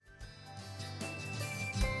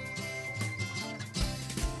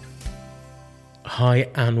Hi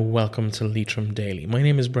and welcome to Leitrim Daily. My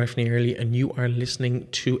name is Breffney Early and you are listening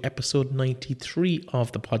to episode 93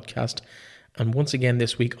 of the podcast. And once again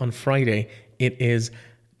this week on Friday, it is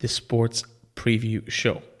the sports preview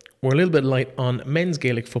show. We're a little bit light on men's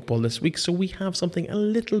Gaelic football this week, so we have something a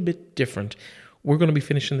little bit different. We're going to be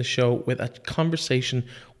finishing the show with a conversation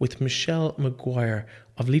with Michelle Maguire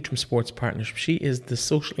of Leitrim Sports Partnership. She is the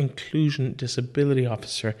Social Inclusion Disability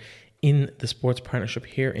Officer in the Sports Partnership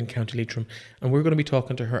here in County Leitrim, and we're going to be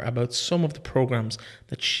talking to her about some of the programmes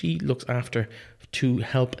that she looks after to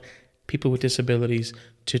help people with disabilities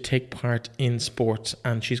to take part in sports.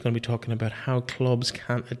 And she's going to be talking about how clubs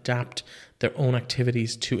can adapt their own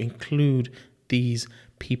activities to include these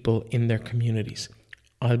people in their communities.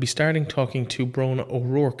 I'll be starting talking to Brona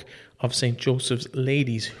O'Rourke of St. Joseph's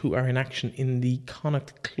Ladies, who are in action in the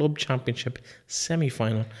Connacht Club Championship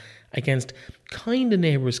semi-final against kind of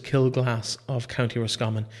neighbours Kilglass of County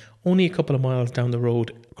Roscommon, only a couple of miles down the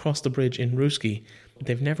road, across the bridge in Ruski.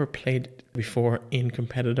 They've never played before in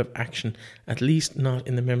competitive action, at least not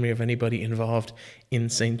in the memory of anybody involved in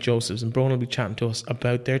St. Joseph's. And Brona will be chatting to us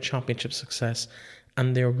about their championship success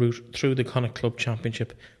and their route through the Connacht Club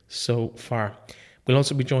Championship so far. We'll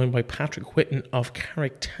also be joined by Patrick Whitten of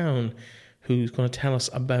Carricktown, who's going to tell us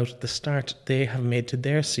about the start they have made to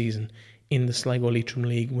their season in the Sligo Leitrim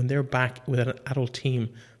League when they're back with an adult team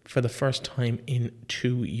for the first time in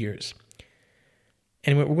 2 years.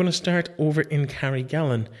 Anyway, we're going to start over in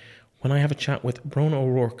Carrigallen when I have a chat with Brona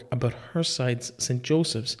O'Rourke about her side's St.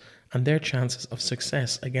 Joseph's and their chances of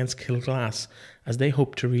success against Kilglass as they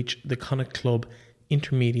hope to reach the Connacht Club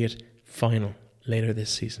Intermediate Final later this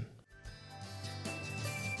season.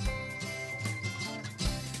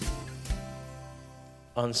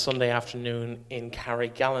 On Sunday afternoon in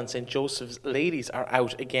Carrigallen, St. Joseph's Ladies are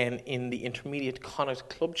out again in the Intermediate Connacht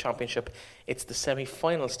Club Championship. It's the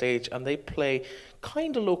semi-final stage and they play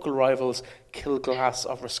kind of local rivals Kilglass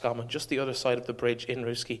of Roscommon, just the other side of the bridge in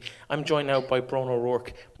Ruski. I'm joined now by Brona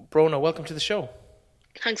O'Rourke. Brona, welcome to the show.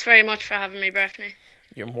 Thanks very much for having me, Breffney.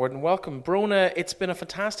 You're more than welcome. Brona, it's been a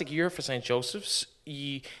fantastic year for St. Joseph's.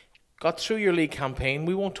 You got through your league campaign.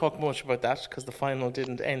 We won't talk much about that because the final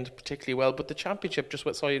didn't end particularly well, but the championship just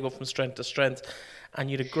saw you go from strength to strength, and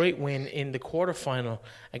you had a great win in the quarter-final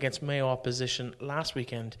against Mayo opposition last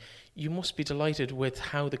weekend. You must be delighted with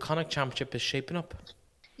how the Connacht Championship is shaping up.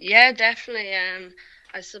 Yeah, definitely.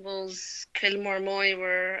 I suppose Kilmore Moy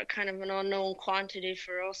were kind of an unknown quantity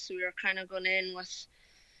for us. We were kind of going in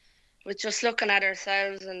with just looking at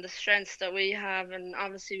ourselves and the strengths that we have, and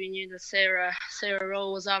obviously we knew that Sarah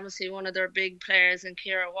Rowe was obviously one of their big players and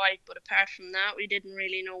Ciara White, but apart from that we didn't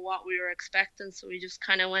really know what we were expecting, so we just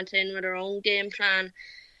kind of went in with our own game plan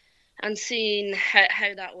and seeing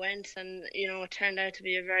how that went. And it turned out to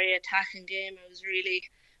be a very attacking game. It was really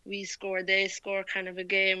we scored, they scored kind of a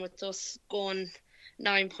game, with us going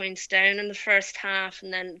 9 points down in the first half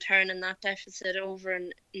and then turning that deficit over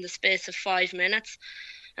in the space of 5 minutes.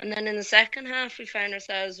 And then in the second half, we found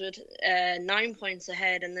ourselves with 9 points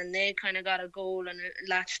ahead, and then they kind of got a goal and it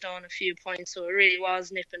latched on a few points. So it really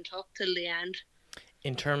was nip and tuck till the end.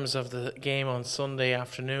 In terms of the game on Sunday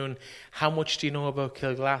afternoon, how much do you know about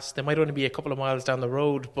Kilglass? They might only be a couple of miles down the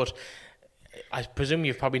road, but I presume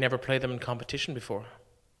you've probably never played them in competition before.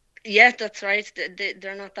 Yeah, that's right.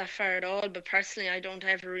 They're not that far at all, but personally I don't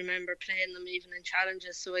ever remember playing them even in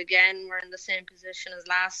challenges. So again, we're in the same position as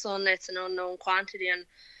last Sunday. It's an unknown quantity, and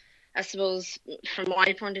I suppose from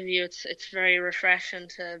my point of view it's very refreshing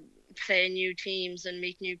to play new teams and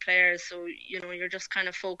meet new players. So you're just kind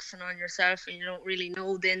of focusing on yourself and you don't really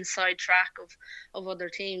know the inside track of other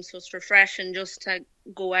teams. So it's refreshing just to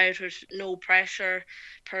go out with no pressure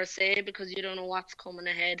per se, because you don't know what's coming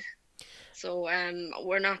ahead. So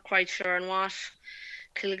we're not quite sure on what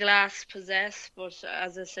Kilglass possess, but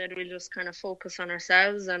as I said, we'll just kind of focus on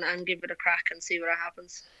ourselves and give it a crack and see what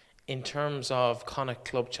happens. In terms of Connacht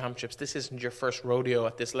Club Championships, this isn't your first rodeo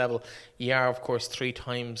at this level. You are, of course, 3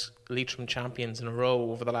 times Leitrim champions in a row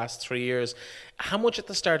over the last 3 years. How much at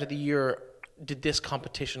the start of the year did this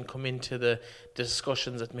competition come into the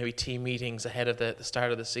discussions at maybe team meetings ahead of the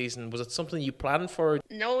start of the season? Was it something you planned for?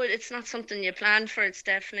 No, it's not something you planned for. It's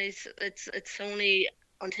definitely it's only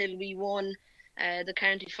until we won the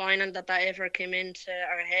county final that ever came into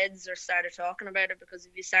our heads or started talking about it. Because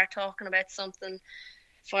if you start talking about something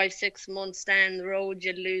 5-6 months down the road,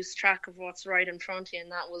 you'd lose track of what's right in front of you,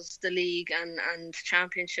 and that was the league and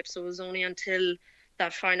championship. So it was only until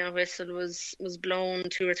that final whistle was blown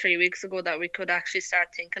 2 or 3 weeks ago that we could actually start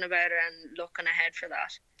thinking about it and looking ahead for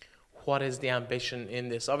that. what is the ambition in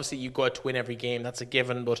this? Obviously, you go out to win every game, that's a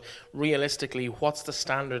given, but realistically, what's the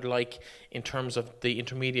standard like in terms of the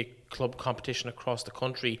intermediate club competition across the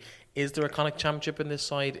country? Is there a Connacht Championship in this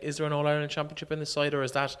side? Is there an All-Ireland Championship in this side, or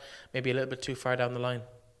is that maybe a little bit too far down the line?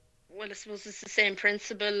 Well, I suppose it's the same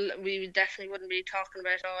principle. We definitely wouldn't be talking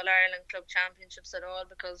about All-Ireland Club Championships at all,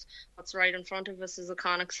 because what's right in front of us is a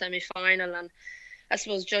Connacht semi-final, and I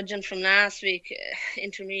suppose judging from last week,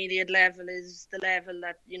 intermediate level is the level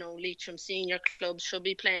that, you know, Leitrim senior clubs should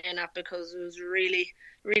be playing at, because it was a really,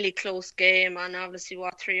 really close game, and obviously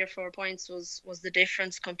 3 or 4 points was the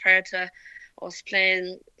difference compared to us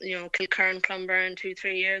playing, you know, Kilkerran, Clonberne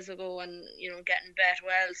 2-3 years ago, and, you know, getting bet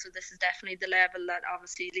well. So this is definitely the level that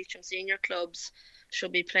obviously Leitrim senior clubs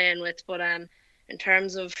should be playing with. But in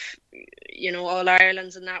terms of, you know, All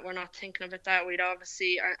Irelands and that, we're not thinking about that. We'd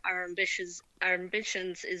obviously our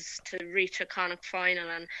ambitions is to reach a Connacht final,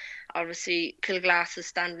 and obviously Kilglass is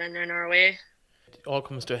standing in our way. It all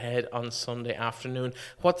comes to a head on Sunday afternoon.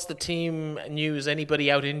 What's the team news?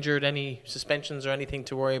 Anybody out injured? Any suspensions or anything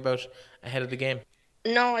to worry about ahead of the game?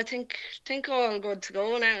 No, I think all good to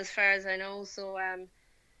go now, as far as I know. So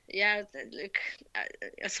yeah, like,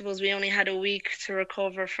 I suppose we only had a week to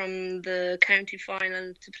recover from the county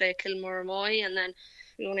final to play Kilmore Moy, and then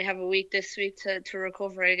we only have a week this week to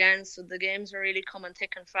recover again. So the games are really coming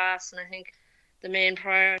thick and fast, and I think the main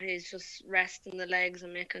priority is just resting the legs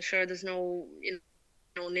and making sure there's no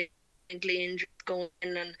niggly injuries going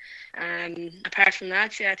in. And apart from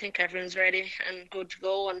that, yeah, I think everyone's ready and good to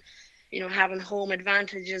go. And, you know, having home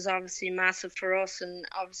advantage is obviously massive for us, and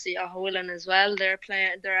obviously Ahowillan as well. They're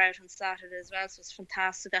out on Saturday as well, so it's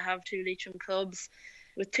fantastic to have 2 Leitrim clubs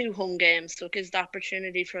with 2 home games. So it gives the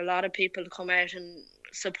opportunity for a lot of people to come out and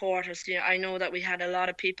support us. You know, I know that we had a lot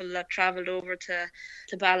of people that travelled over to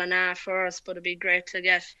Ballina for us, but it'd be great to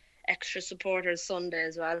get extra supporters Sunday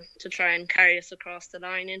as well to try and carry us across the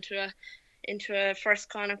line into a first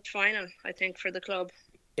Connacht final, I think, for the club.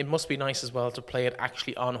 It must be nice as well to play it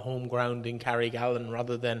actually on home ground in Carrigallen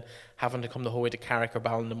rather than having to come the whole way to Carrick or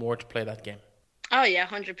Ballinamore to play that game. Oh yeah,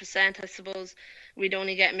 100%. I suppose we'd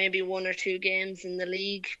only get maybe 1 or 2 games in the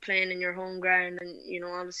league playing in your home ground, and, you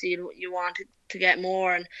know, obviously you want to get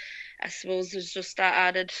more, and I suppose there's just that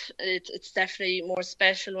added. It's definitely more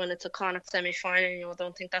special when it's a Connacht semi-final. You know, I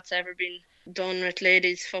don't think that's ever been done with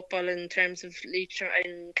ladies football in terms of Leitrim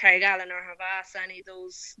in Carrigallen or Havas, any of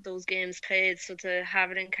those games played. So to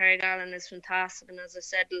have it in Carrigallen is fantastic, and as I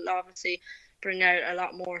said, it'll obviously bring out a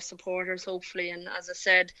lot more supporters hopefully. And as I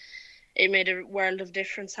said, it made a world of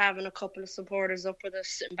difference having a couple of supporters up with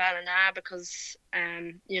us in Ballina, because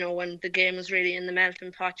you know, when the game was really in the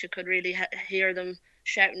melting pot, you could really hear them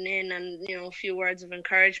shouting in, and, you know, a few words of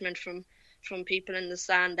encouragement from people in the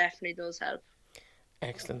stand definitely does help.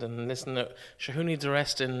 Excellent. And listen, sure, who needs a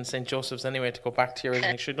rest in St. Joseph's anyway, to go back to your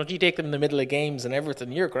original? Don't you take them in the middle of games and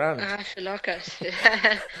everything? You're grand. Look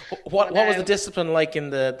at What was the discipline like in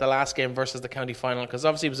the last game versus the county final? Because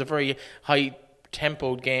obviously it was a very high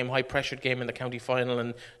tempoed game, high pressured game in the county final,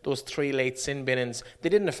 and those 3 late sin binnings, they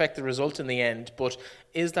didn't affect the result in the end, but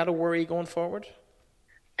is that a worry going forward?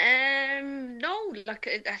 No, like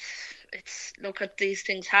it's look, at these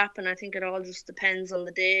things happen. I think it all just depends on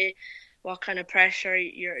the day, what kind of pressure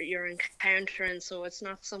you're encountering. So it's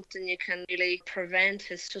not something you can really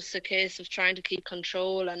prevent. It's just a case of trying to keep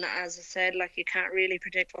control. And as I said, like, you can't really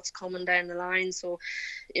predict what's coming down the line. So,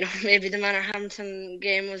 you know, maybe the Manorhampton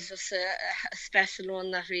game was just a special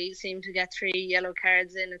one that we seemed to get 3 yellow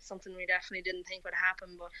cards in. It's something we definitely didn't think would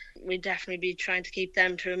happen, but we'd definitely be trying to keep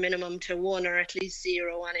them to a minimum to 1 or at least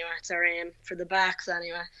 0 anyway. It's our aim for the backs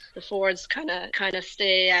anyway. The forwards kind of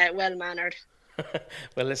stay well mannered.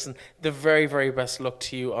 Well, listen, the very, very best luck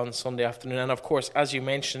to you on Sunday afternoon. And of course, as you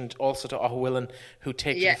mentioned, also to Ahowillan, who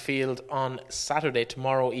take to the field on Saturday,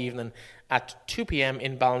 tomorrow evening at 2 p.m.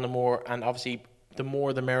 in Ballinamore. And obviously, the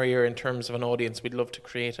more the merrier in terms of an audience. We'd love to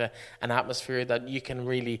create an atmosphere that you can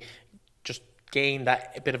really just gain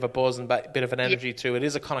that bit of a buzz and that bit of an energy through. It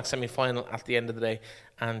is a Connacht semi-final at the end of the day,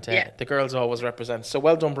 and the girls always represent. So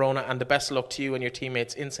well done, Brona, and the best of luck to you and your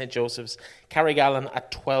teammates in St. Joseph's, Carrigallen at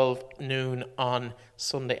 12 noon on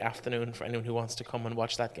Sunday afternoon for anyone who wants to come and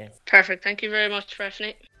watch that game. Perfect. Thank you very much,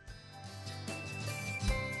 Stephanie.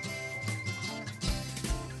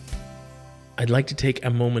 I'd like to take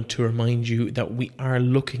a moment to remind you that we are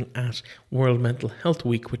looking at World Mental Health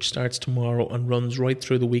Week, which starts tomorrow and runs right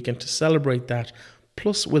through the weekend. To celebrate that,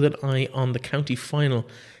 plus with an eye on the county final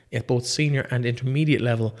at both senior and intermediate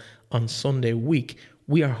level on Sunday week,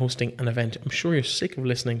 we are hosting an event. I'm sure you're sick of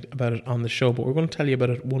listening about it on the show, but we're going to tell you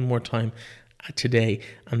about it one more time today,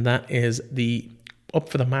 and that is the up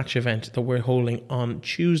for the match event that we're holding on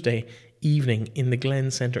Tuesday evening in the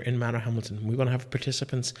Glen Centre in Manorhamilton. We're going to have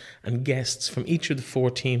participants and guests from each of the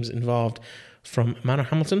 4 teams involved from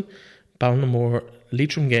Manorhamilton, Ballinamore,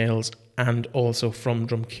 Leitrim Gales, and also from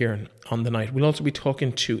Drumkieran on the night. We'll also be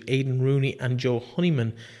talking to Aidan Rooney and Joe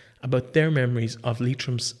Honeyman about their memories of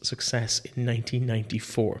Leitrim's success in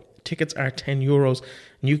 1994. Tickets are €10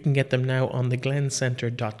 and you can get them now on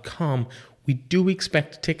theglencentre.com. We do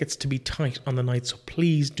expect tickets to be tight on the night, so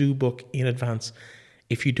please do book in advance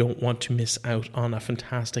if you don't want to miss out on a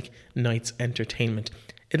fantastic night's entertainment.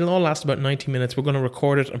 It'll all last about 90 minutes. We're going to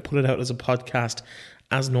record it and put it out as a podcast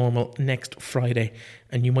as normal next Friday,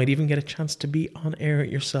 and you might even get a chance to be on air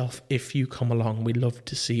yourself if you come along. We'd love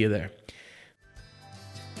to see you there.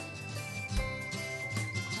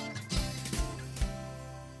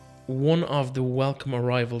 One of the welcome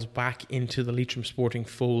arrivals back into the Leitrim Sporting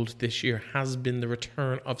fold this year has been the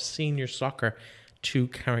return of senior soccer to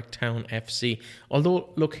Carricktown FC.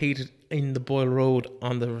 Although located in the Boyle Road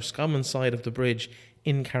on the Roscommon side of the bridge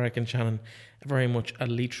in Carrick-on-Shannon, very much a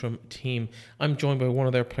Leitrim team. I'm joined by one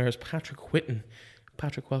of their players, Patrick Whitten.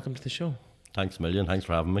 Patrick, welcome to the show. Thanks a million. Thanks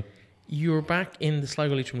for having me. You're back in the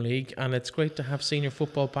Sligo Leitrim League, and it's great to have senior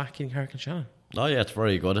football back in Carrick-on-Shannon. Oh yeah, it's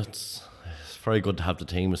very good. It's very good to have the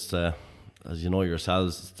team. It's as you know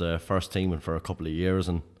yourselves, it's the first team for a couple of years,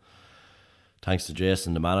 and thanks to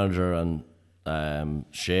Jason, the manager, and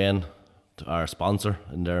Shane, our sponsor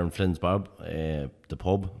in there in Flynn's Bob, the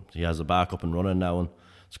pub. He has a back up and running now, and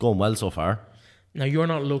it's going well so far. Now, you're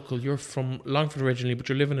not local, you're from Longford originally, but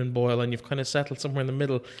you're living in Boyle, and you've kind of settled somewhere in the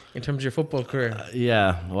middle in terms of your football career.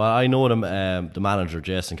 Yeah, well, I know them, the manager,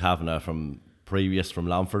 Jason Kavanagh, from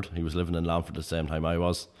Longford. He was living in Longford at the same time I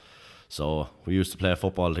was. So we used to play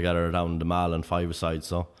football together down in the Mall and five-a-side.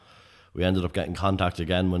 So we ended up getting contact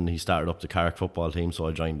again when he started up the Carrick football team, so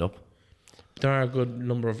I joined up. There are a good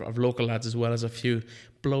number of local lads as well as a few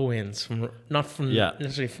blow-ins,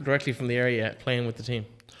 necessarily directly from the area, playing with the team.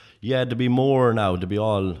 Yeah, there'd be more now. There'd be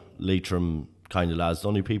all Leitrim kind of lads. The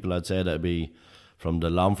only people I'd say that'd be from the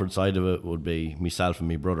Longford side of it would be myself and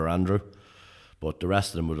my brother Andrew. But the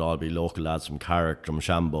rest of them would all be local lads from Carrick,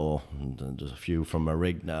 Drumshanbo, and there's a few from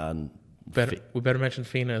Arigna. And we better mention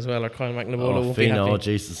Fina as well, or Kyle McNavola won't Fina, be happy. Oh,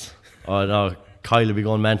 Jesus. Oh, no, Kyle will be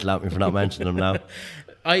going mental at me for not mentioning him now.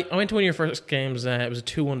 I went to one of your first games. It was a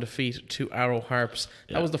 2-1 defeat to Arrow Harps.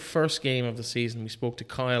 That was the first game of the season. We spoke to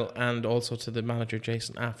Kyle and also to the manager,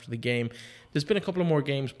 Jason, after the game. There's been a couple of more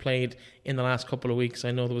games played in the last couple of weeks.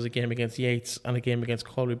 I know there was a game against Yates and a game against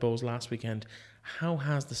Colby Bowes last weekend. How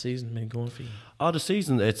has the season been going for you? Oh, the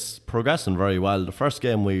season, it's progressing very well. The first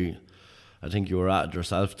game I think you were at it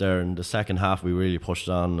yourself there. In the second half, we really pushed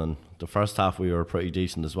on, and the first half we were pretty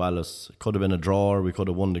decent as well. It could have been a draw, or we could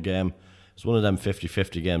have won the game. It's one of them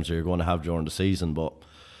 50-50 games that you're going to have during the season. But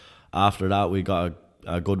after that, we got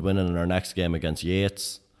a good win in our next game against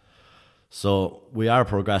Yates. So we are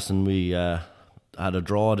progressing. We had a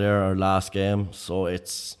draw there our last game, so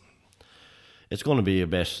it's going to be a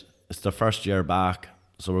bit. It's the first year back,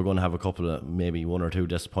 so we're going to have a couple of maybe 1 or 2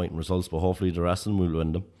 disappointing results, but hopefully the rest of them will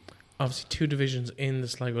win them. Obviously 2 divisions in the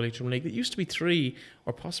Sligo Leitrim League. It used to be 3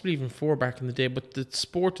 or possibly even 4 back in the day, but the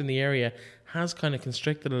sport in the area has kind of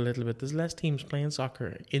constricted a little bit. There's less teams playing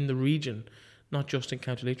soccer in the region, not just in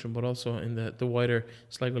County Leitrim, but also in the wider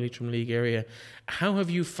Sligo Leitrim League area. How have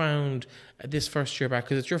you found this first year back?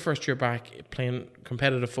 Because it's your first year back playing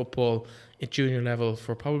competitive football at junior level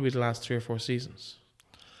for probably the last 3 or 4 seasons.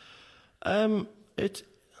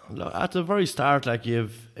 At the very start,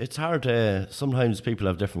 it's hard to. Sometimes people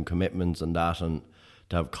have different commitments and that, and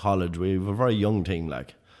to have college. We have a very young team,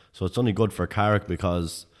 so it's only good for Carrick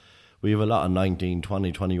because we have a lot of 19,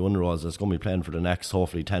 20, 21-year-olds that's going to be playing for the next,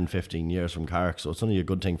 hopefully, 10, 15 years from Carrick. So it's only a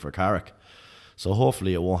good thing for Carrick. So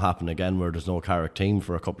hopefully it won't happen again where there's no Carrick team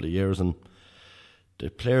for a couple of years. And the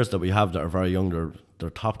players that we have that are very young, they're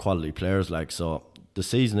top quality players. So the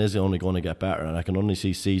season is only going to get better, and I can only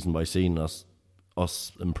see season by season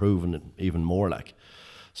us improving it even more.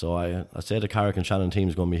 So I say the Carrick-on-Shannon team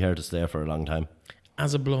is going to be here to stay for a long time.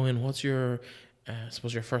 As a blow-in, what's your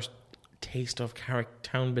your first taste of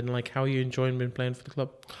Carricktown been like? How are you enjoying being playing for the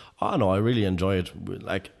club? Oh no, I really enjoy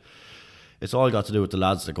it. It's all got to do with the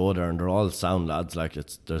lads that go there, and they're all sound lads.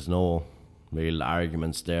 There's no real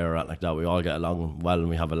arguments there or anything like that. We all get along well and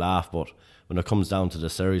we have a laugh, but when it comes down to the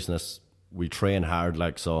seriousness, we train hard.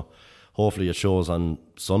 So hopefully it shows on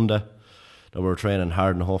Sunday that we're training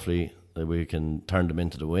hard, and hopefully that we can turn them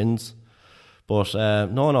into the wins. But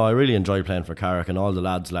no, I really enjoy playing for Carrick, and all the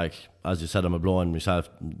lads, as you said, I'm a blow-in myself.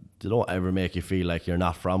 They don't ever make you feel like you're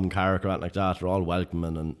not from Carrick or anything like that. They're all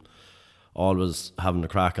welcoming and always having a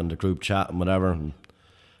crack on the group chat and whatever. And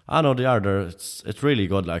I know they are. It's really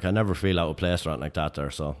good. Like, I never feel out of place or anything like that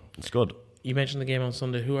there, so it's good. You mentioned the game on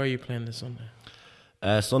Sunday. Who are you playing this Sunday?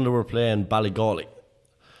 Sunday we're playing Ballygawley.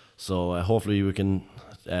 So hopefully we can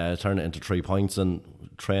turn it into 3 points and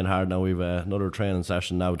train hard now. We've another training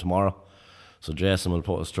session now tomorrow. So Jason will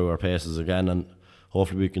put us through our paces again, and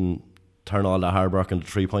hopefully we can turn all that hard work into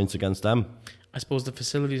 3 points against them. I suppose the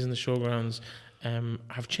facilities in the showgrounds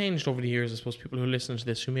have changed over the years. I suppose people who listen to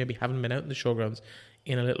this who maybe haven't been out in the showgrounds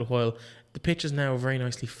in a little while, the pitch is now very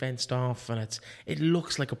nicely fenced off, and it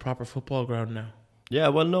looks like a proper football ground now. Yeah,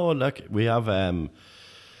 well, no, like we have,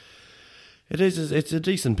 it's a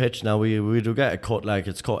decent pitch now. We do get a cut, like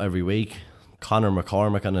it's cut every week. Conor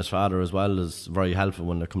McCormick and his father as well is very helpful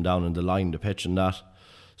when they come down and they line the pitch and that.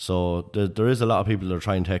 So there is a lot of people that are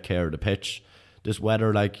trying to take care of the pitch. This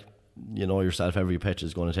weather, like, you know yourself, every pitch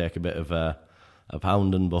is going to take a bit of a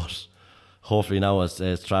pounding, but hopefully now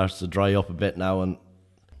it starts to dry up a bit now, and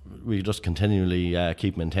we just continually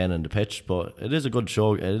keep maintaining the pitch. But it is a good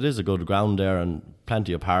show. It is a good ground there and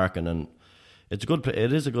plenty of parking, and it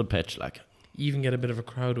is a good pitch. Like, you even get a bit of a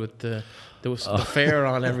crowd with the fair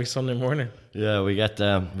on every Sunday morning. Yeah, we get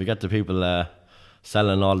the people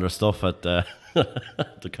selling all their stuff at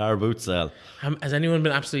the car boot sale. Has anyone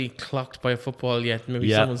been absolutely clocked by a football yet?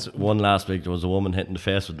 Maybe someone's one last week there was a woman hitting the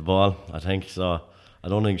face with the ball, I think. So I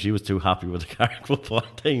don't think she was too happy with the Carrick football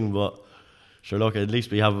team, but sure, look, at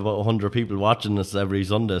least we have about 100 people watching us every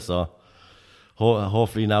Sunday, so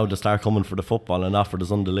hopefully now they start coming for the football and not for the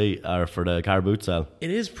Sunday league or for the car boot sale. It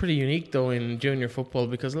is pretty unique though in junior football,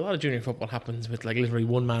 because a lot of junior football happens with like literally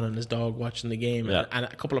one man and his dog watching the game, and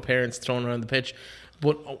a couple of parents thrown around the pitch.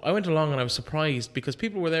 But I went along and I was surprised because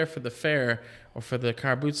people were there for the fair or for the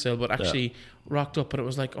car boot sale, but actually rocked up, and it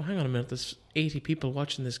was like, oh, hang on a minute, there's 80 people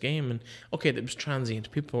watching this game. And okay, it was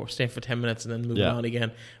transient, people were staying for 10 minutes and then moving on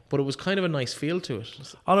again, but it was kind of a nice feel to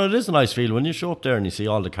it. Oh no, it is a nice feel when you show up there and you see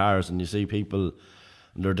all the cars and you see people,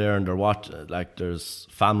 and they're there and they're like there's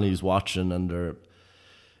families watching, and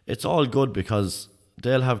it's all good because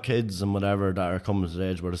they'll have kids and whatever that are coming to the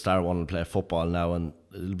age where they start wanting to play football now, and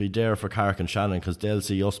it'll be there for Carrick and Shannon because they'll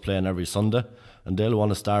see us playing every Sunday, and they'll want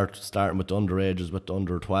to starting with the underages, with the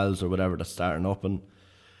under 12s or whatever that's starting up, and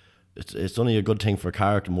it's only a good thing for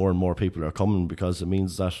Carrick. More and more people are coming because it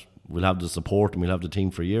means that we'll have the support and we'll have the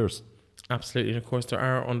team for years. Absolutely. And of course there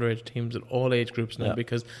are underage teams at all age groups now,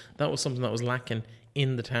 because that was something that was lacking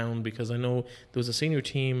in the town, because I know there was a senior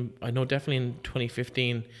team, I know definitely in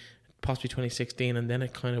 2015, possibly 2016, and then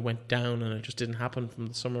it kind of went down and it just didn't happen from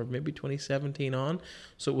the summer of maybe 2017 on.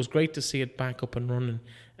 So it was great to see it back up and running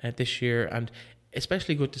this year, and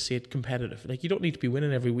especially good to see it competitive. Like, you don't need to be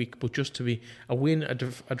winning every week, but just to be a win, a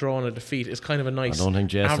draw and a defeat is kind of a nice I don't think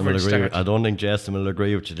Jason will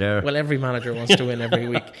agree with you there. Well, every manager wants to win every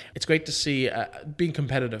week. It's great to see being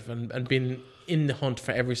competitive and being in the hunt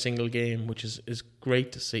for every single game, which is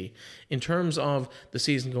great to see. In terms of the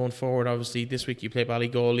season going forward, obviously this week you play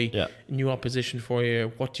Ballygawley, new opposition for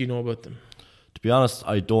you. What do you know about them? To be honest,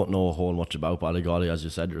 I don't know a whole much about Ballygawley, as you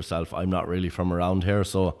said yourself. I'm not really from around here,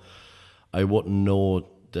 so I wouldn't know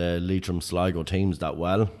the Leitrim Sligo teams that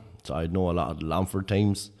well. So I'd know a lot of the Longford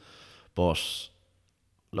teams. But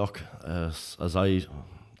look, as I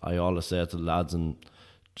always say to the lads, and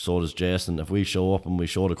so does Jason, if we show up and we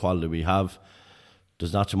show the quality we have,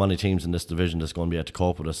 there's not too many teams in this division that's going to be able to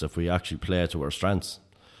cope with us if we actually play to our strengths.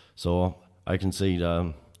 So I can see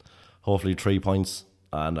hopefully 3 points,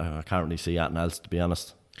 and I can't really see anything else, to be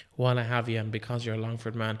honest. While I have you, and because you're a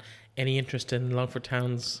Longford man, any interest in Longford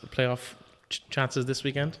Town's playoff chances this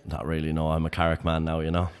weekend? Not really, no. I'm a Carrick man now,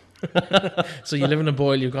 you know. So you live in a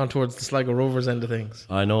Boyle, you've gone towards the Sligo Rovers end of things.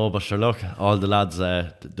 I know, but sure, look, all the lads,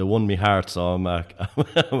 they won me heart, so I'm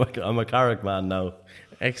a Carrick man now.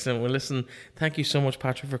 Excellent. Well, listen, thank you so much,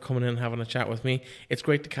 Patrick, for coming in and having a chat with me. It's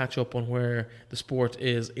great to catch up on where the sport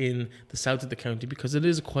is in the south of the county, because it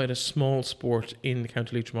is quite a small sport in the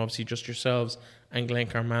County Leitrim. Obviously, just yourselves and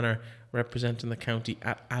Glencar Manor representing the county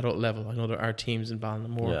at adult level. I know there are teams in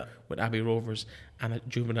Ballinamore with Abbey Rovers and at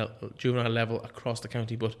juvenile level across the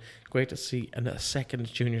county, but great to see a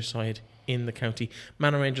second junior side in the county.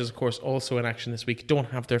 Manor Rangers, of course, also in action this week.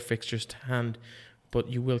 Don't have their fixtures to hand, but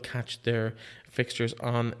you will catch their fixtures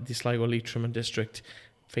on the Sligo Leitrim and District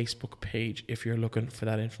Facebook page if you're looking for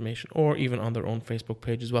that information, or even on their own Facebook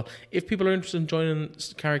page as well. If people are interested in joining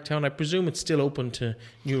Carricktown, I presume it's still open to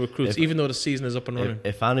new recruits, even though the season is up and running.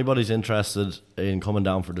 If anybody's interested in coming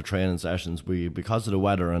down for the training sessions, because of the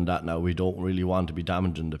weather and that now, we don't really want to be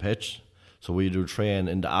damaging the pitch. So we do train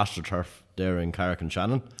in the AstroTurf there in Carrick and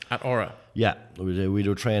Shannon. At Aura? Yeah, we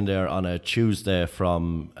do train there on a Tuesday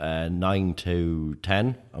from 9 to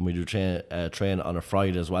 10, and we do train on a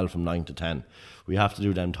Friday as well from 9 to 10. We have to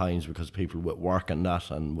do them times because people with work and that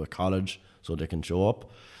and with college, so they can show up.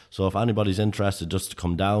 So if anybody's interested just to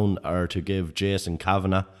come down or to give Jason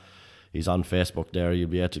Kavanagh, he's on Facebook there, you'll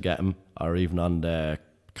be able to get him, or even on the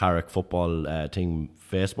Carrick football team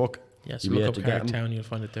Facebook. Yes, look up Carrick Town, you'll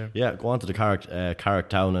find it there. Yeah, go on to the Carrick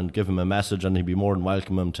Town and give him a message, and he'd be more than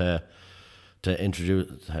welcome to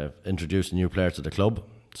introduce a new player to the club.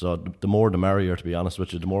 So the more the merrier, to be honest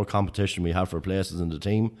with you. The more competition we have for places in the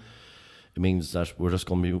team, it means that we're just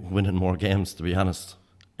going to be winning more games, to be honest.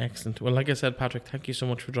 Excellent. Well, like I said, Patrick, thank you so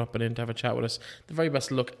much for dropping in to have a chat with us. The very best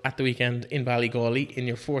of luck at the weekend in Ballygawley in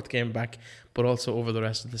your 4th game back, but also over the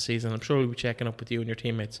rest of the season. I'm sure we'll be checking up with you and your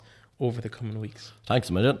teammates over the coming weeks. Thanks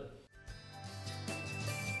a million.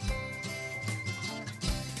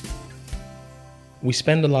 We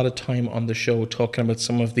spend a lot of time on the show talking about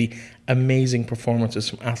some of the amazing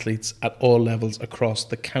performances from athletes at all levels across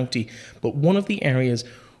the county. But one of the areas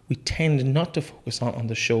we tend not to focus on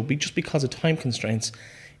the show, just because of time constraints,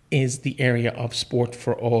 is the area of sport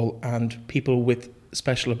for all and people with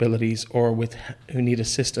special abilities or who need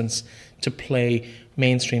assistance to play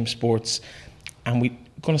mainstream sports. And we're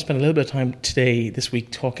going to spend a little bit of time this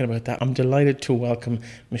week talking about that. I'm delighted to welcome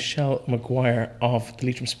Michelle Maguire of the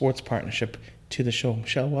Leitrim Sports Partnership to the show.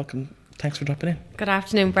 Michelle, welcome. Thanks for dropping in. Good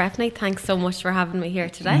afternoon, Breffney. Thanks so much for having me here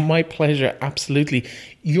today. My pleasure, absolutely.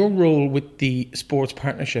 Your role with the Sports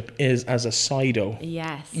Partnership is as a SIDO.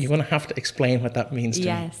 Yes. You're going to have to explain what that means to me.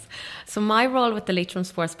 Yes. So my role with the Leitrim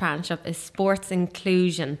Sports Partnership is Sports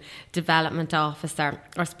Inclusion Development Officer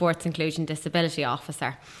or Sports Inclusion Disability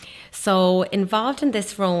Officer. So involved in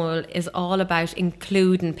this role is all about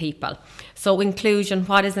including people. So inclusion,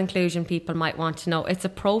 what is inclusion, people might want to know. It's a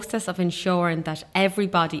process of ensuring that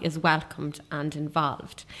everybody is welcomed and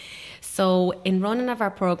involved. So in running of our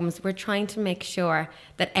programmes, we're trying to make sure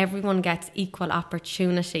that everyone gets equal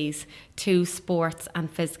opportunities to sports and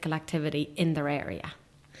physical activity in their area.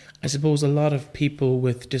 I suppose a lot of people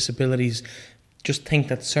with disabilities just think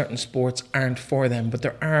that certain sports aren't for them, but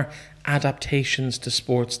there are adaptations to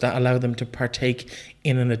sports that allow them to partake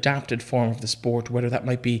in an adapted form of the sport, whether that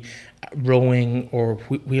might be rowing or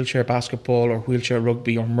wheelchair basketball or wheelchair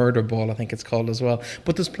rugby or murder ball, I think it's called as well.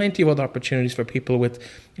 But there's plenty of other opportunities for people with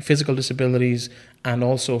physical disabilities and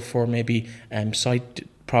also for maybe sight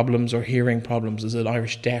problems or hearing problems. There's an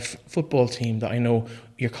Irish deaf football team that I know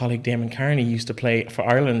your colleague Damon Carney used to play for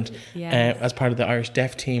Ireland. Yes. As part of the Irish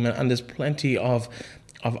deaf team, and there's plenty of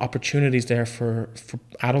opportunities there for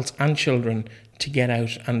adults and children to get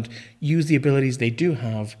out and use the abilities they do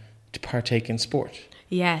have to partake in sport.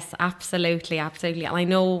 Yes, absolutely. And I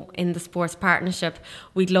know in the Sports Partnership,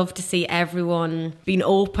 we'd love to see everyone being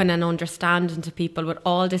open and understanding to people with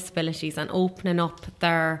all disabilities and opening up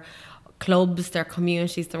their clubs, their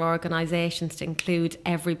communities, their organisations to include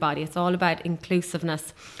everybody. It's all about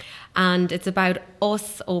inclusiveness. And it's about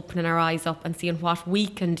us opening our eyes up and seeing what we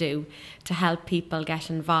can do to help people get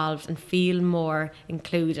involved and feel more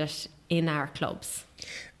included in our clubs.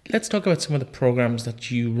 Let's talk about some of the programmes that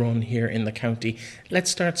you run here in the county. Let's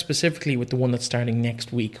start specifically with the one that's starting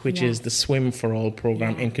next week, which is the Swim for All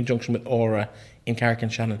programme in conjunction with Aura in Carrick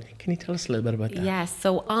and Shannon. Can you tell us a little bit about that? Yes,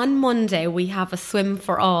 so on Monday we have a Swim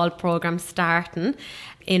for All programme starting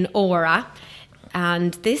in Aura.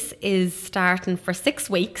 And this is starting for 6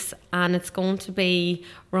 weeks and it's going to be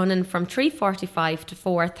running from 3:45 to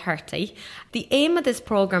 4:30. The aim of this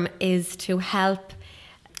programme is to help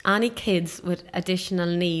any kids with additional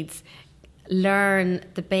needs learn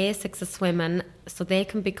the basics of swimming so they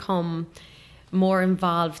can become more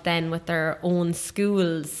involved then with their own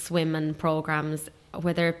school's swimming programmes,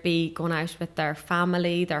 whether it be going out with their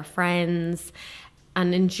family, their friends,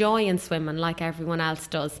 and enjoying swimming like everyone else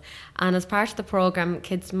does. And as part of the programme,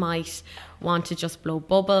 kids might want to just blow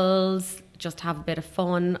bubbles, just have a bit of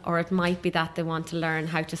fun, or it might be that they want to learn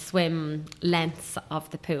how to swim lengths of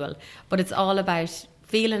the pool. But it's all about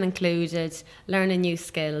feeling included, learning new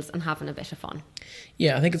skills and having a bit of fun.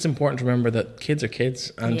 Yeah, I think it's important to remember that kids are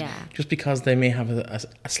kids, and just because they may have a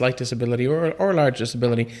slight disability or a large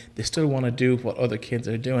disability, they still want to do what other kids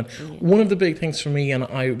are doing. One of the big things for me, and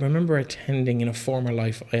I remember attending in a former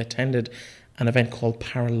life, I attended an event called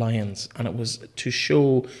Paralions, and it was to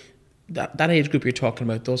show that age group you're talking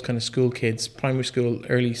about, those kind of school kids, primary school,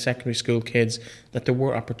 early secondary school kids, that there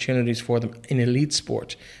were opportunities for them in elite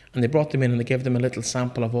sport. And they brought them in and they gave them a little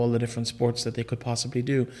sample of all the different sports that they could possibly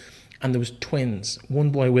do. And there was twins, one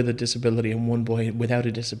boy with a disability and one boy without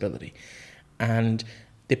a disability. And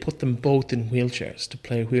they put them both in wheelchairs to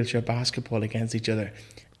play wheelchair basketball against each other.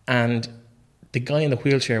 And the guy in the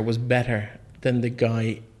wheelchair was better than the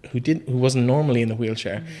guy who wasn't normally in the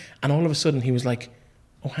wheelchair. And all of a sudden he was like,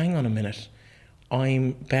 oh, hang on a minute.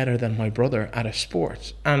 I'm better than my brother at a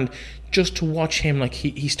sport. And just to watch him, like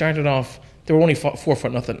he started off, they were only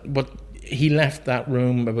 4'0", but he left that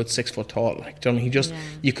room about 6 foot tall. Like, he just,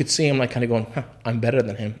 you could see him like kind of going, I'm better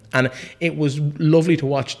than him. And it was lovely to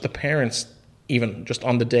watch the parents, even just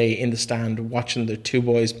on the day in the stand, watching the two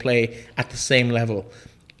boys play at the same level.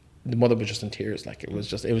 The mother was just in tears. Like, it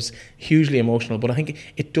was hugely emotional. But I think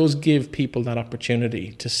it does give people that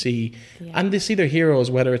opportunity to see, and they see their heroes,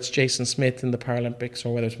 whether it's Jason Smith in the Paralympics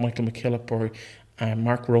or whether it's Michael McKillop or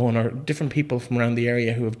Mark Rowan or different people from around the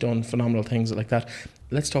area who have done phenomenal things like that.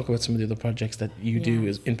 Let's talk about some of the other projects that you do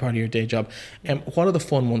as in part of your day job. What are the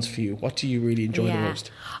fun ones for you? What do you really enjoy the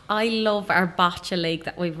most? I love our Boccia League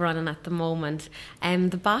that we've running at the moment.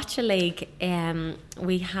 The Boccia League,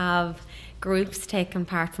 we have groups taking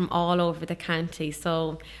part from all over the county.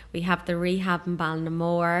 So we have the Rehab in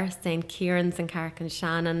Ballinamore, St. Kieran's in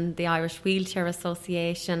Carrick-on-Shannon, the Irish Wheelchair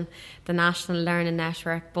Association, the National Learning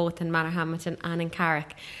Network, both in Manorhamilton and in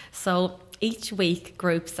Carrick. So each week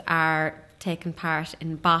groups are taking part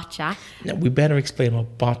in boccia. Now, we better explain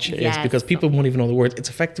what boccia is, because people won't even know the word. It's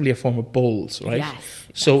effectively a form of bowls, right? Yes.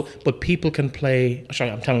 So, but people can play, sorry,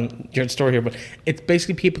 I'm telling your story here, but it's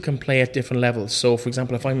basically people can play at different levels. So, for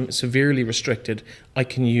example, if I'm severely restricted, I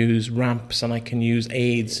can use ramps and I can use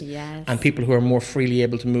aids. Yes. And people who are more freely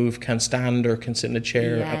able to move can stand or can sit in a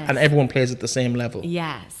chair. Yes. And everyone plays at the same level.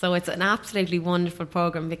 Yeah, so it's an absolutely wonderful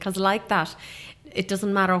programme, because like that, it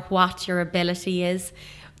doesn't matter what your ability is,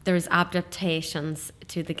 there's adaptations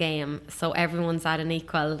to the game, so everyone's at an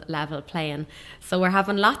equal level playing. So we're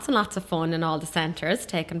having lots and lots of fun in all the centres,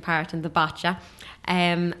 taking part in the boccia.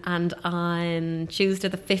 And on Tuesday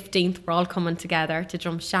the 15th, we're all coming together to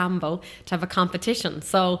Drumshanbo to have a competition.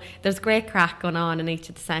 So there's great crack going on in each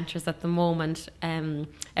of the centres at the moment.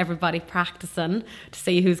 Everybody practising to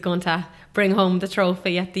see who's going to bring home the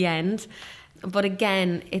trophy at the end. But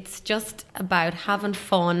again, it's just about having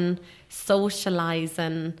fun,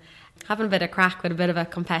 socialising, having a bit of crack with a bit of a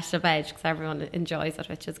competitive edge, because everyone enjoys it,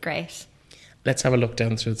 which is great. Let's have a look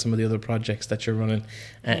down through some of the other projects that you're running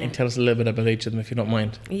and tell us a little bit about each of them, if you don't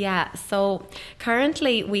mind. Yeah, so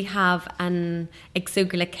currently we have an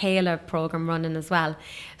Exugala Kayla programme running as well.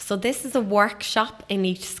 So this is a workshop in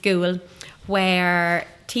each school where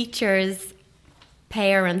teachers,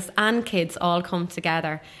 parents and kids all come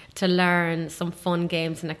together to learn some fun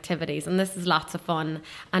games and activities, and this is lots of fun,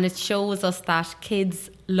 and it shows us that kids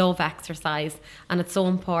love exercise, and it's so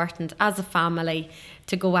important as a family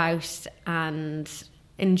to go out and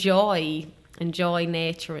enjoy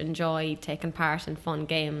nature, enjoy taking part in fun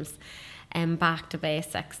games, and back to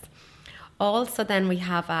basics. Also then we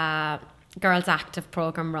have a Girls Active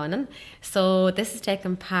programme running. So this is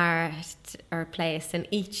taking place in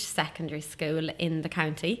each secondary school in the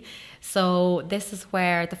county. So this is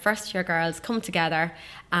where the first year girls come together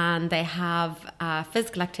and they have a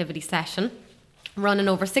physical activity session running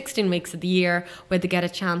over 16 weeks of the year, where they get a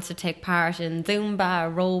chance to take part in Zumba,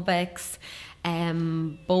 aerobics,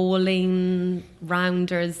 bowling,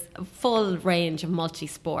 rounders, a full range of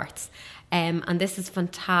multi-sports. And this is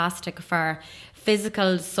fantastic for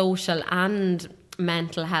physical, social and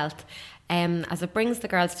mental health. As it brings the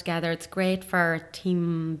girls together, it's great for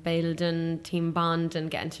team building, team bonding,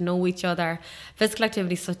 getting to know each other. Physical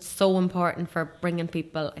activity is so important for bringing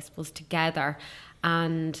people, I suppose, together,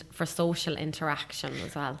 and for social interaction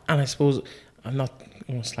as well. And I suppose, I'm not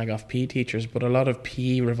going to slag off PE teachers, but a lot of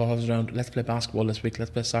PE revolves around, let's play basketball this week,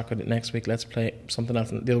 let's play soccer next week, let's play something else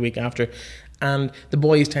the other week after. And the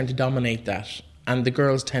boys tend to dominate that. And the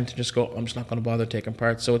girls tend to just go, I'm just not going to bother taking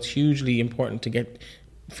part. So it's hugely important to get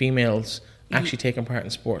females actually taking part in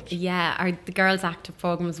sport. Yeah, the Girls Active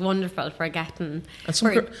programme is wonderful for getting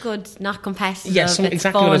good, not competitive. Yeah, exactly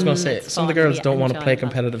fun, what I was going to say. Some of the girls don't want to play enjoyable.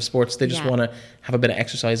 competitive sports. They just want to have a bit of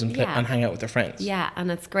exercise and play, and hang out with their friends. Yeah,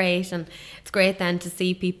 and it's great. And it's great then to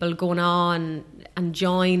see people going on and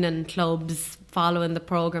joining clubs, following the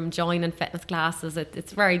programme, joining fitness classes.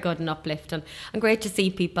 It's very good and uplifting, and great to see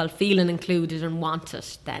people feeling included and want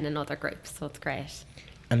it then in other groups. So it's great.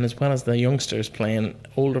 And as well as the youngsters playing,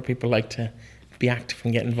 older people like to be active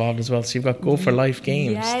and get involved as well. So you've got Go for Life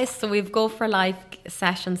games. Yes, so we've Go for Life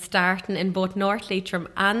sessions starting in both North Leitrim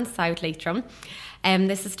and South Leitrim.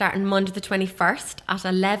 This is starting Monday the 21st at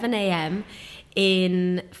 11 a.m.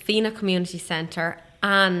 in Fina Community Centre,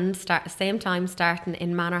 and start at the same time starting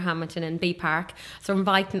in Manorhamilton in B Park. So we're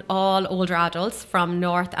inviting all older adults from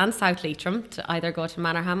North and South Leitrim to either go to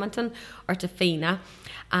Manorhamilton or to Fina.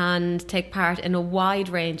 and take part in a wide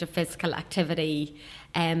range of physical activity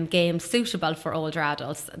games suitable for older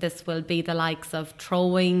adults. This will be the likes of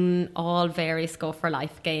throwing, all various Go for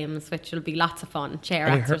Life games, which will be lots of fun, chair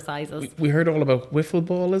exercises. We heard all about wiffle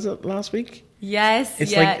ball, is it, last week? Yes,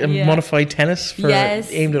 it's like a modified tennis for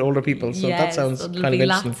aimed at older people. So that sounds kind of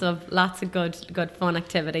interesting. Lots of good fun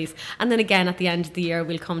activities. And then again, at the end of the year,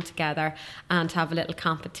 we'll come together and have a little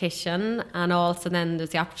competition. And also then there's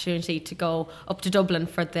the opportunity to go up to Dublin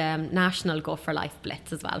for the National Go for Life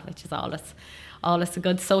Blitz as well, which is always a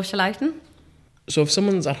good social outing. So if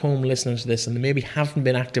someone's at home listening to this and they maybe haven't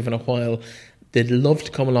been active in a while, they'd love to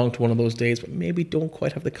come along to one of those days, but maybe don't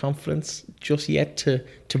quite have the confidence just yet to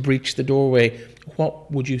breach the doorway,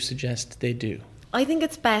 what would you suggest they do? I think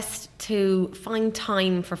it's best to find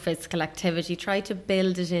time for physical activity. Try to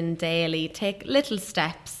build it in daily. Take little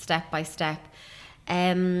steps, step by step.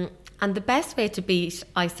 And the best way to beat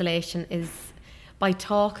isolation is by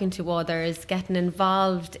talking to others, getting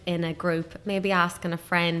involved in a group, maybe asking a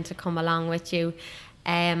friend to come along with you.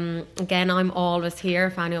 Again, I'm always here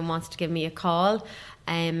if anyone wants to give me a call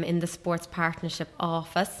in the Sports Partnership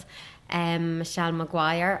office. Michelle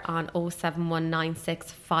Maguire on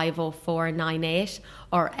 07196 50498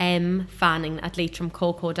 or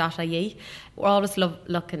mfanning@leitrimcoco.ie. We're always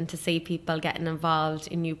looking to see people getting involved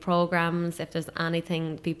in new programmes. If there's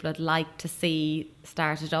anything people would like to see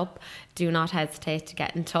started up, do not hesitate to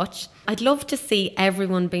get in touch. I'd love to see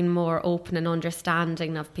everyone being more open and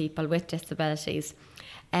understanding of people with disabilities.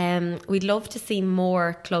 We'd love to see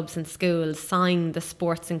more clubs and schools sign the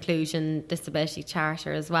Sports Inclusion Disability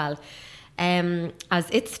Charter as well. As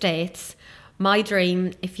it states, my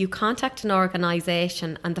dream, if you contact an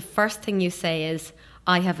organisation and the first thing you say is,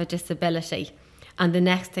 I have a disability, and the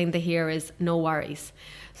next thing they hear is, no worries.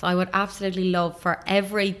 So I would absolutely love for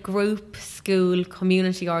every group, school,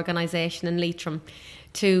 community organisation in Leitrim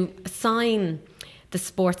to sign the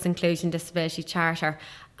Sports Inclusion Disability Charter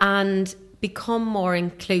and become more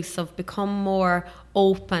inclusive, become more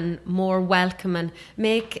open, more welcoming,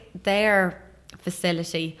 make their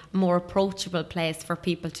facility a more approachable place for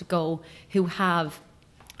people to go who have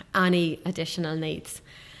any additional needs.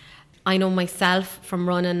 I know myself from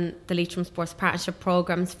running the Leitrim Sports Partnership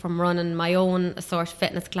programmes, from running my own Assorted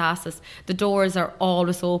Fitness classes, the doors are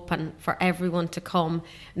always open for everyone to come,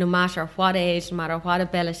 no matter what age, no matter what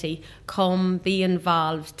ability. Come, be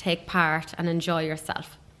involved, take part and enjoy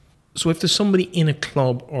yourself. So if there's somebody in a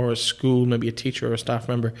club or a school, maybe a teacher or a staff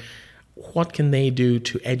member, what can they do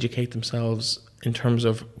to educate themselves in terms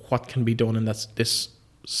of what can be done in this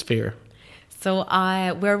sphere? So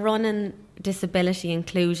we're running disability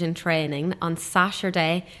inclusion training on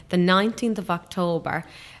Saturday, the 19th of October,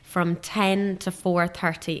 from 10 to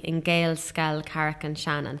 4:30 in Gaelscoil, Carrick and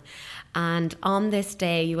Shannon. And on this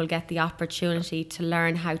day, you will get the opportunity to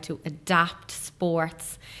learn how to adapt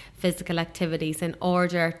sports, physical activities in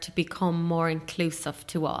order to become more inclusive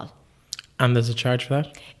to all. And there's a charge for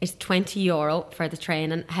that? It's €20 for the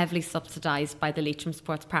training, heavily subsidised by the Leitrim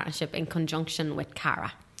Sports Partnership in conjunction with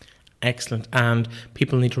CARA. Excellent. And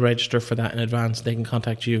people need to register for that in advance. They can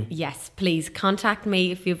contact you. Yes, please contact me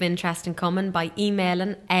if you have interest in coming by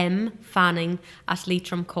emailing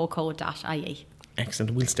mfanning@leitrimcoco.ie.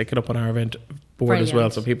 Excellent. We'll stick it up on our event board as well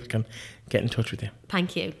so people can get in touch with you.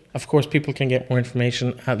 Thank you. Of course, people can get more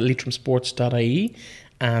information at leitrimsports.ie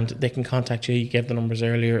and they can contact you. You gave the numbers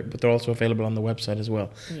earlier, but they're also available on the website as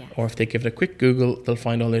well. Yes. Or if they give it a quick Google, they'll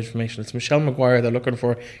find all the information. It's Michelle Maguire they're looking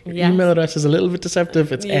for. Your email address is a little bit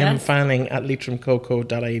deceptive. It's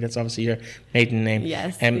mfanning@leitrimcoco.ie. That's obviously your maiden name.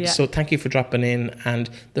 Yes. So thank you for dropping in, and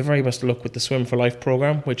the very best of luck with the Swim for Life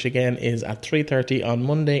programme, which again is at 3:30 on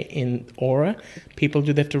Monday in Ora. People,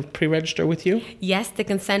 do they have to pre-register with you? Yes, they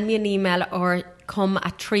can send me an email or come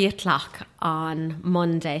at 3 o'clock on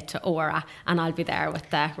Monday to Ora, and I'll be there with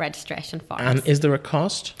the registration forms. And is there a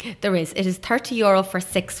cost? There is. It is €30 for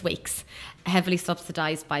 6 weeks, heavily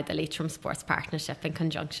subsidised by the Leitrim Sports Partnership in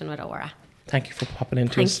conjunction with Ora. Thank you for popping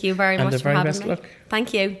into us. Thank you very much for having me. And the very best of luck.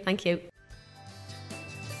 Thank you. Thank you.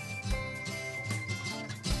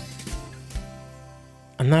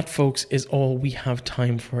 And that, folks, is all we have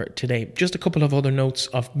time for today. Just a couple of other notes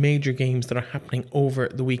of major games that are happening over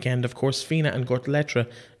the weekend. Of course, Fina and Gortletra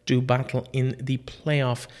do battle in the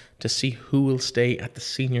playoff to see who will stay at the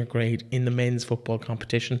senior grade in the men's football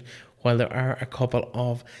competition, while there are a couple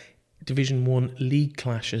of Division 1 league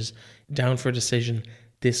clashes down for decision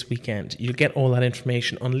this weekend. You'll get all that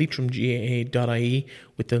information on leitrimgaa.ie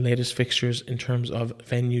with the latest fixtures in terms of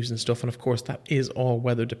venues and stuff. And of course, that is all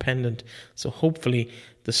weather dependent. So hopefully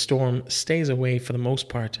the storm stays away for the most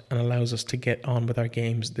part and allows us to get on with our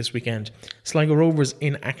games this weekend. Sligo Rovers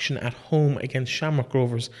in action at home against Shamrock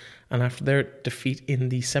Rovers. And after their defeat in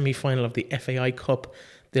the semi-final of the FAI Cup,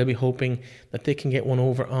 they'll be hoping that they can get one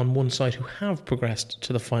over on one side who have progressed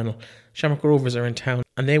to the final. Shamrock Rovers are in town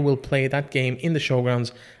and they will play that game in the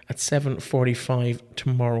showgrounds at 7:45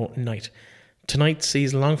 tomorrow night. Tonight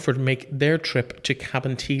sees Longford make their trip to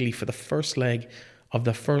Cabinteely for the first leg of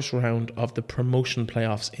the first round of the promotion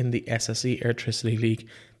playoffs in the SSE Airtricity League.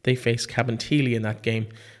 They face Cabinteely in that game.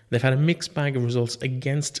 They've had a mixed bag of results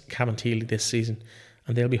against Cabinteely this season,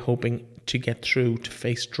 and they'll be hoping to get through to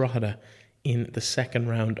face Drogheda in the second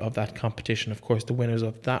round of that competition. Of course, the winners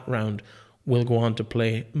of that round will go on to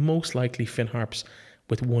play most likely Finn Harps,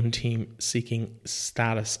 with one team seeking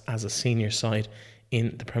status as a senior side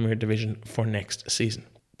in the Premier Division for next season.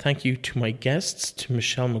 Thank you to my guests, to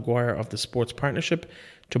Michelle Maguire of the Sports Partnership,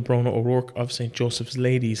 to Brona O'Rourke of St. Joseph's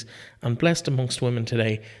Ladies, and blessed amongst women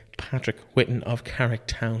today, Patrick Whitten of Carrick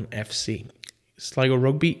Town FC. Sligo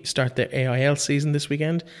Rugby start their AIL season this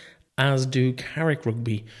weekend, as do Carrick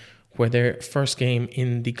Rugby, where their first game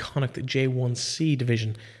in the Connacht J1C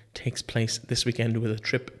division takes place this weekend with a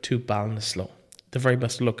trip to Ballinasloe. The very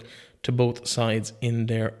best of luck to both sides in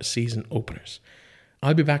their season openers.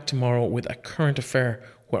 I'll be back tomorrow with a current affair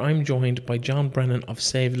where I'm joined by John Brennan of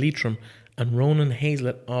Save Leitrim and Ronan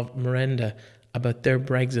Hazlett of Merenda about their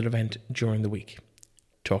Brexit event during the week.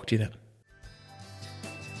 Talk to you then.